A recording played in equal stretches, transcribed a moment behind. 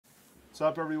What's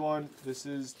up, everyone? This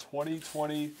is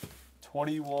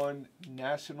 2020-21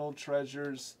 National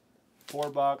Treasures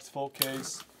 4-box full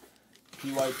case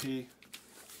PYP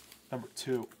number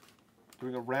 2.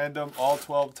 Doing a random all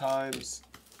 12 times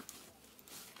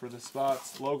for the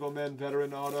spots. Logo Men,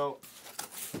 Veteran Auto,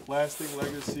 Lasting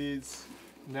Legacies,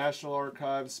 National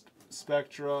Archives,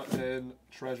 Spectra, and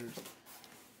Treasures.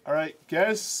 All right,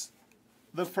 guess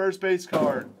the first base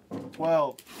card.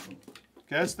 12.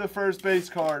 Guess the first base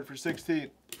card for 16.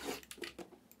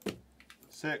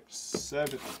 6,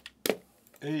 7,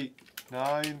 8,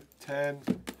 9, 10,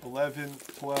 11,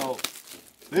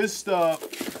 12. This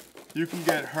stuff, you can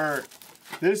get hurt.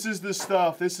 This is the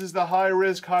stuff. This is the high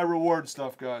risk, high reward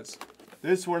stuff, guys.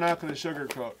 This we're not going to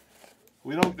sugarcoat.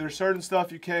 There's certain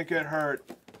stuff you can't get hurt.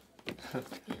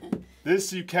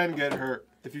 This you can get hurt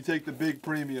if you take the big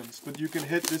premiums. But you can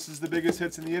hit, this is the biggest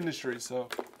hits in the industry, so.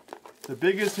 The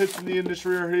biggest hits in the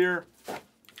industry are here.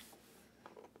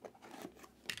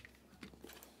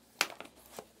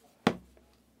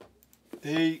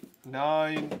 Eight,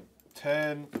 9,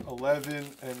 10, 11,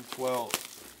 and 12.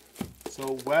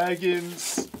 So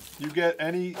wagons, you get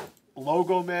any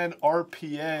Logo Man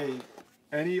RPA,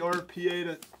 any RPA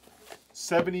to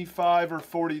 75 or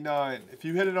 49. If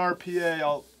you hit an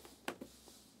RPA,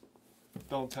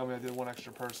 don't tell me I did one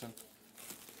extra person.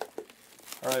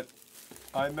 All right.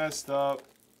 I messed up.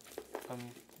 I'm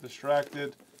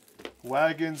distracted.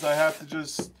 Wagons, I have to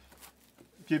just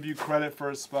give you credit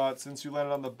for a spot. Since you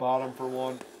landed on the bottom for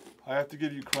one, I have to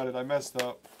give you credit. I messed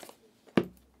up.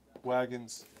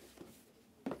 Wagons.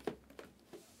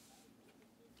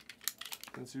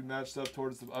 Since you matched up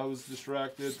towards the... I was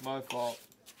distracted. My fault.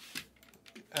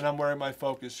 And I'm wearing my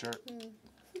Focus shirt. All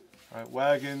right,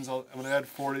 Wagons. I'm going to add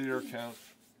 40 to your count.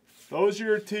 Those are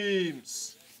your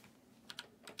teams.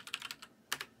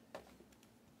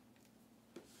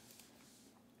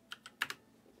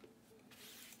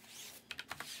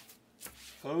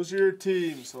 Those are your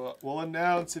teams. So we'll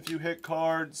announce if you hit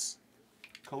cards,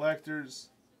 collectors.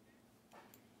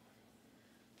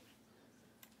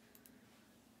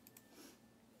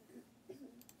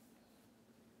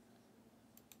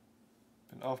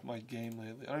 Been off my game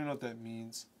lately. I don't even know what that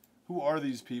means. Who are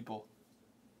these people?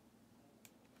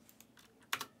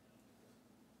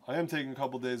 I am taking a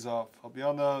couple days off. I'll be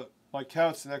on my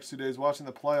couch the next 2 days watching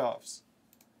the playoffs.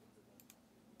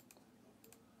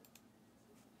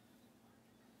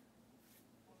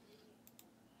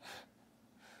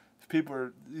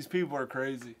 These people are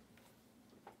crazy.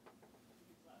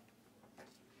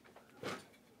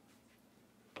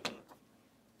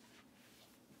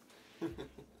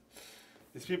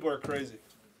 These people are crazy.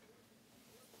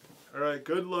 All right,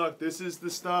 good luck. This is the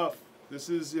stuff. This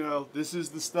is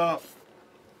the stuff.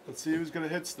 Let's see who's going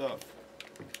to hit stuff.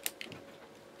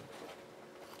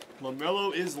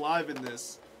 LaMelo is live in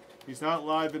this. He's not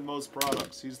live in most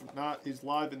products. He's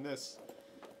live in this.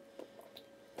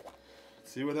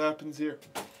 See what happens here.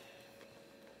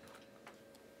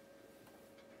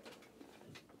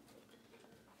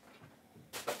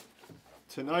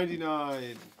 To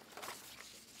 99.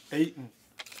 Ayton.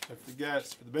 Have to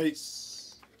guess for the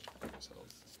base. So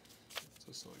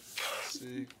just so you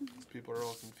see, these people are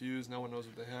all confused. No one knows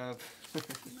what they have.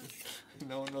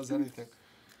 No one knows anything.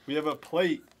 We have a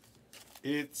plate.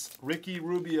 It's Ricky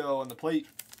Rubio on the plate.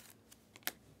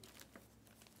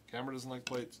 Camera doesn't like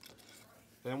plates.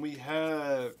 Then we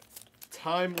have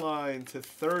Timeline to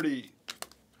 30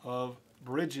 of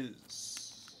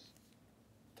Bridges.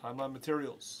 Timeline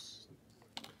Materials.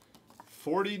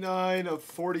 49 of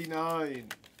 49.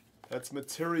 That's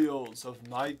Materials of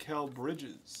Michael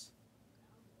Bridges.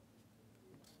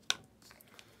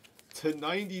 To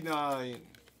 99.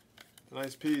 A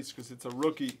nice piece because it's a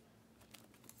rookie.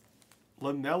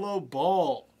 LaMelo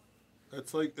Ball.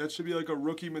 That should be like a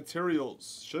rookie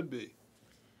Materials. Should be.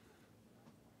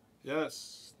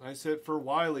 Yes, nice hit for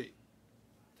Wiley.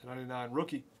 To 99,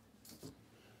 rookie.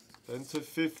 Then to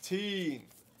 15,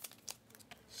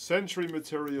 Century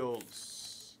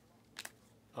Materials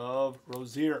of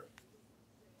Rozier.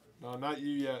 No, not you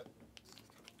yet.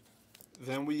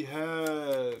 Then we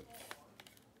have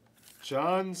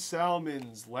John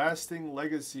Salmon's Lasting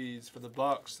Legacies for the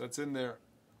Bucks. That's in there.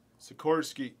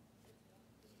 Sikorsky.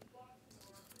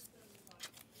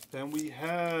 Then we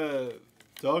have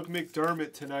Doug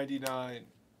McDermott to 99.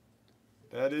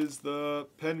 That is the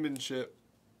penmanship.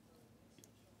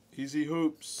 Easy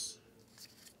Hoops.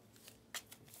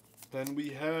 Then we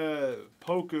have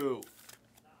Poku.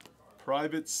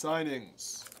 Private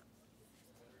Signings.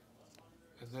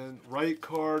 And then right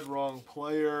card, wrong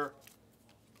player.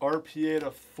 RPA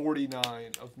to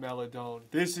 49 of Maladone.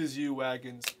 This is you,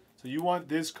 Wagons. So you want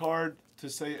this card to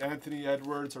say Anthony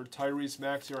Edwards or Tyrese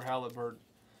Maxey or Halliburton.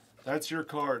 That's your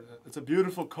card. It's a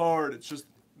beautiful card. It's just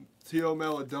T.O.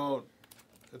 Maladone.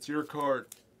 That's your card.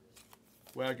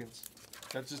 Wagons.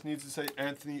 That just needs to say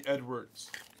Anthony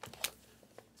Edwards.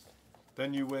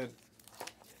 Then you win.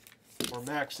 Or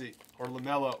Maxey. Or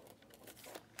LaMelo.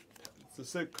 It's a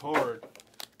sick card.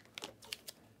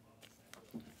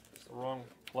 It's the wrong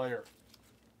player.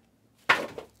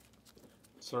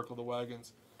 Circle the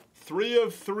wagons. 3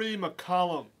 of 3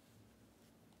 McCollum.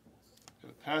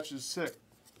 And the patch is sick.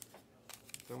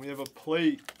 Then we have a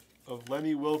plate of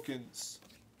Lenny Wilkins.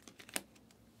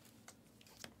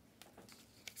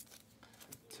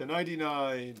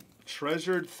 /99,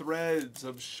 Treasured Threads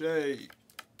of Shea.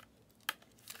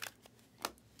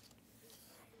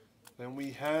 Then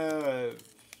we have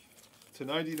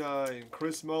 /99,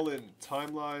 Chris Mullin,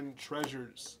 Timeline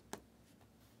Treasures.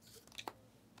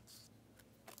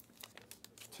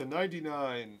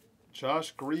 /99,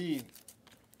 Josh Green,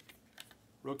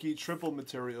 Rookie Triple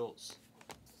Materials.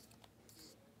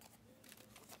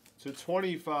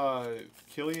 /25,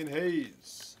 Killian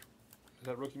Hayes. Is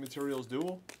that Rookie Materials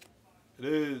Dual? It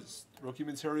is. Rookie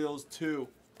Materials 2.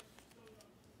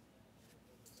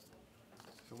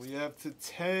 And we have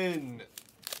 /10.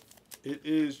 It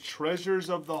is Treasures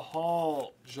of the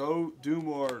Hall, Joe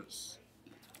Dumars.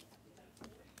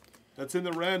 That's in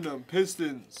the random.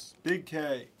 Pistons, Big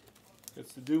K.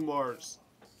 It's the Dumars.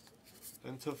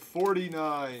 And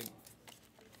 /49,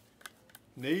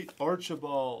 Nate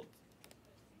Archibald.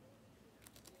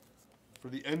 For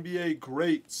the NBA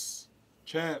Greats,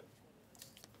 champ.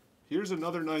 Here's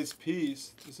another nice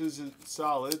piece. This isn't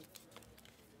solid.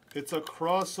 It's a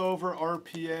crossover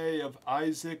RPA of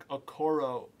Isaac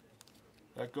Okoro.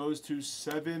 That goes to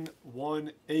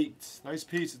 718. Nice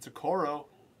piece. It's a Okoro.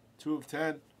 2 of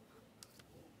 10.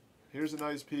 Here's a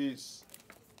nice piece.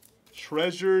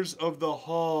 Treasures of the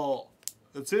Hall.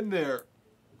 That's in there.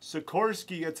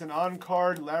 Sikorsky gets an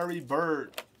on-card Larry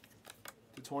Bird.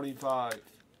 /25.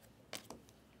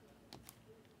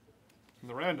 In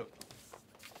the random.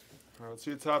 All right, let's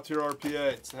see a top tier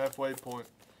RPA. It's the halfway point.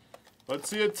 Let's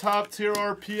see a top tier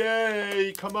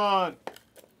RPA. Come on.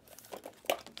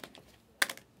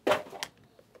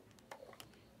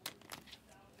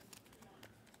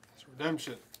 It's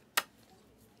redemption.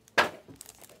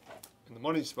 In the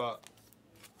money spot.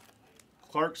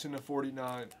 Clarkson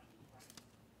 /49.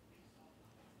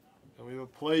 And we have a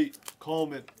plate.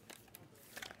 Coleman.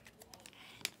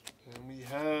 And we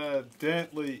have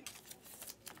Dantley.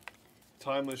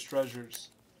 Timeless Treasures.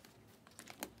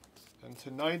 And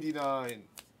 /99,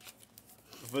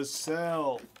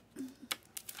 Vassell.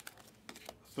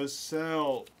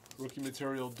 Rookie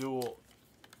Material Dual.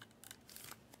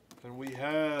 And we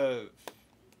have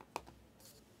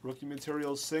Rookie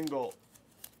Material Single.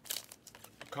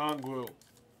 Kongwu.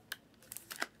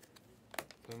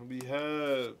 And we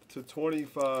have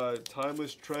 /25,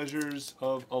 Timeless Treasures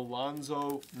of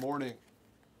Alonzo Mourning.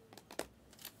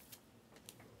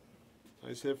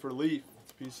 Nice hit for Leaf.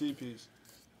 It's a PC piece.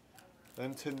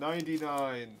 Then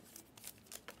 /99,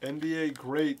 NBA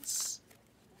Greats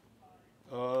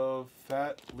of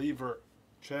Fat Lever,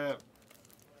 champ.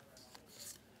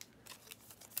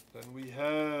 Then we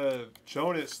have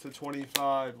Jonas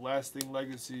 /25, Lasting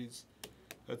Legacies.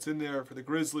 That's in there for the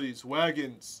Grizzlies.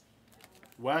 Wagons.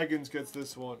 Wagons gets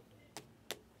this one.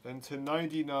 Then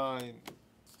 /99,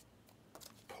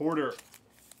 Porter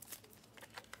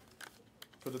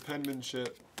for the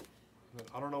penmanship.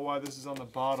 I don't know why this is on the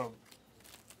bottom.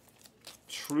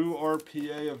 True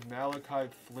RPA of Malachi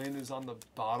Flynn is on the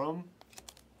bottom.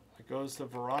 It goes to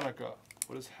Veronica.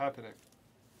 What is happening?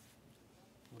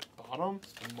 The bottom?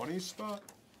 The money spot?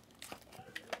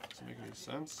 Doesn't make any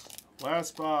sense.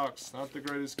 Last box. Not the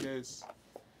greatest case.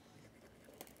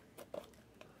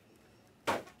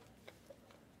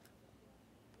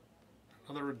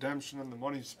 Another redemption in the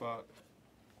money spot.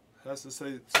 It has to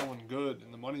say someone good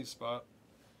in the money spot.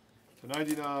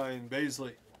 /99,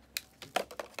 Baisley.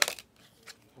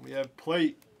 And we have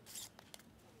plate.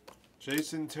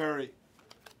 Jason Terry.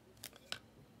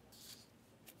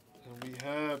 And we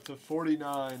have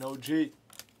 /49, OG.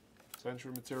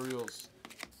 Century Materials.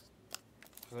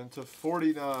 And then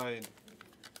 /49,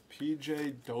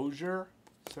 PJ Dozier.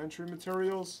 Century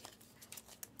Materials.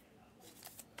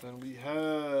 Then we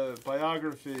have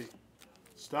Biography.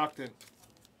 Stockton.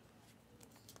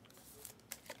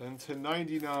 Then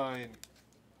 /99,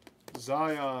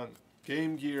 Zion,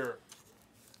 Game Gear.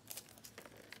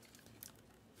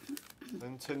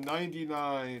 Then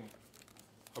 /99,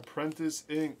 Apprentice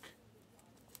Inc.,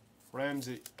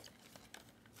 Ramsey.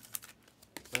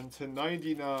 Then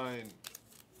 /99,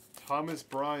 Thomas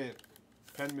Bryant,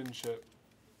 Penmanship.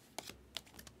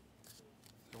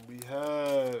 we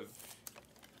have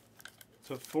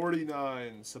to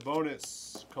 49,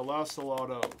 Sabonis, Colossal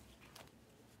Auto.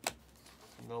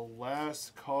 And the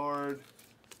last card,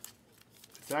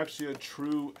 it's actually a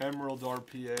true Emerald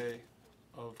RPA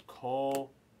of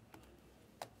Cole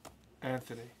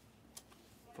Anthony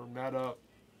from Matt Up.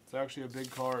 It's actually a big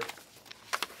card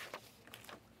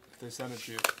if they send it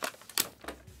to you.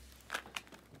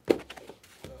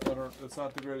 It's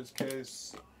not the greatest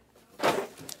case.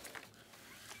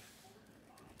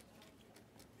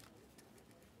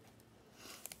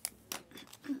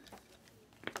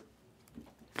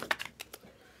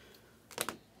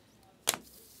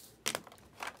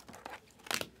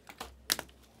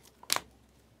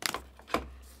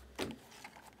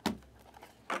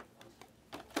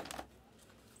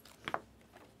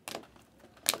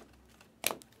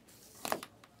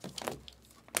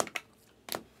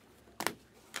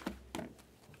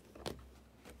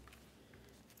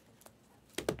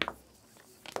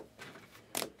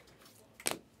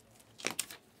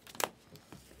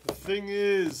 Thing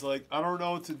is, like, I don't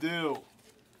know what to do.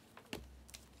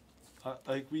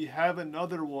 Like, we have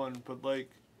another one, but like,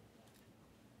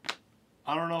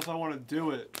 I don't know if I want to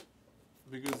do it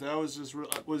because that was just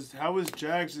how was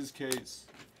Jags's case?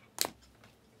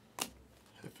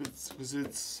 If it's because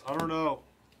it's I don't know.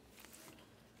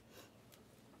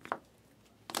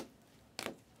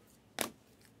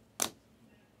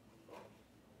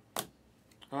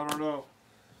 I don't know.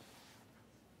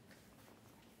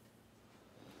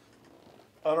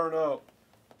 I don't know.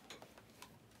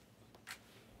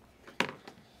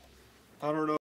 I don't know.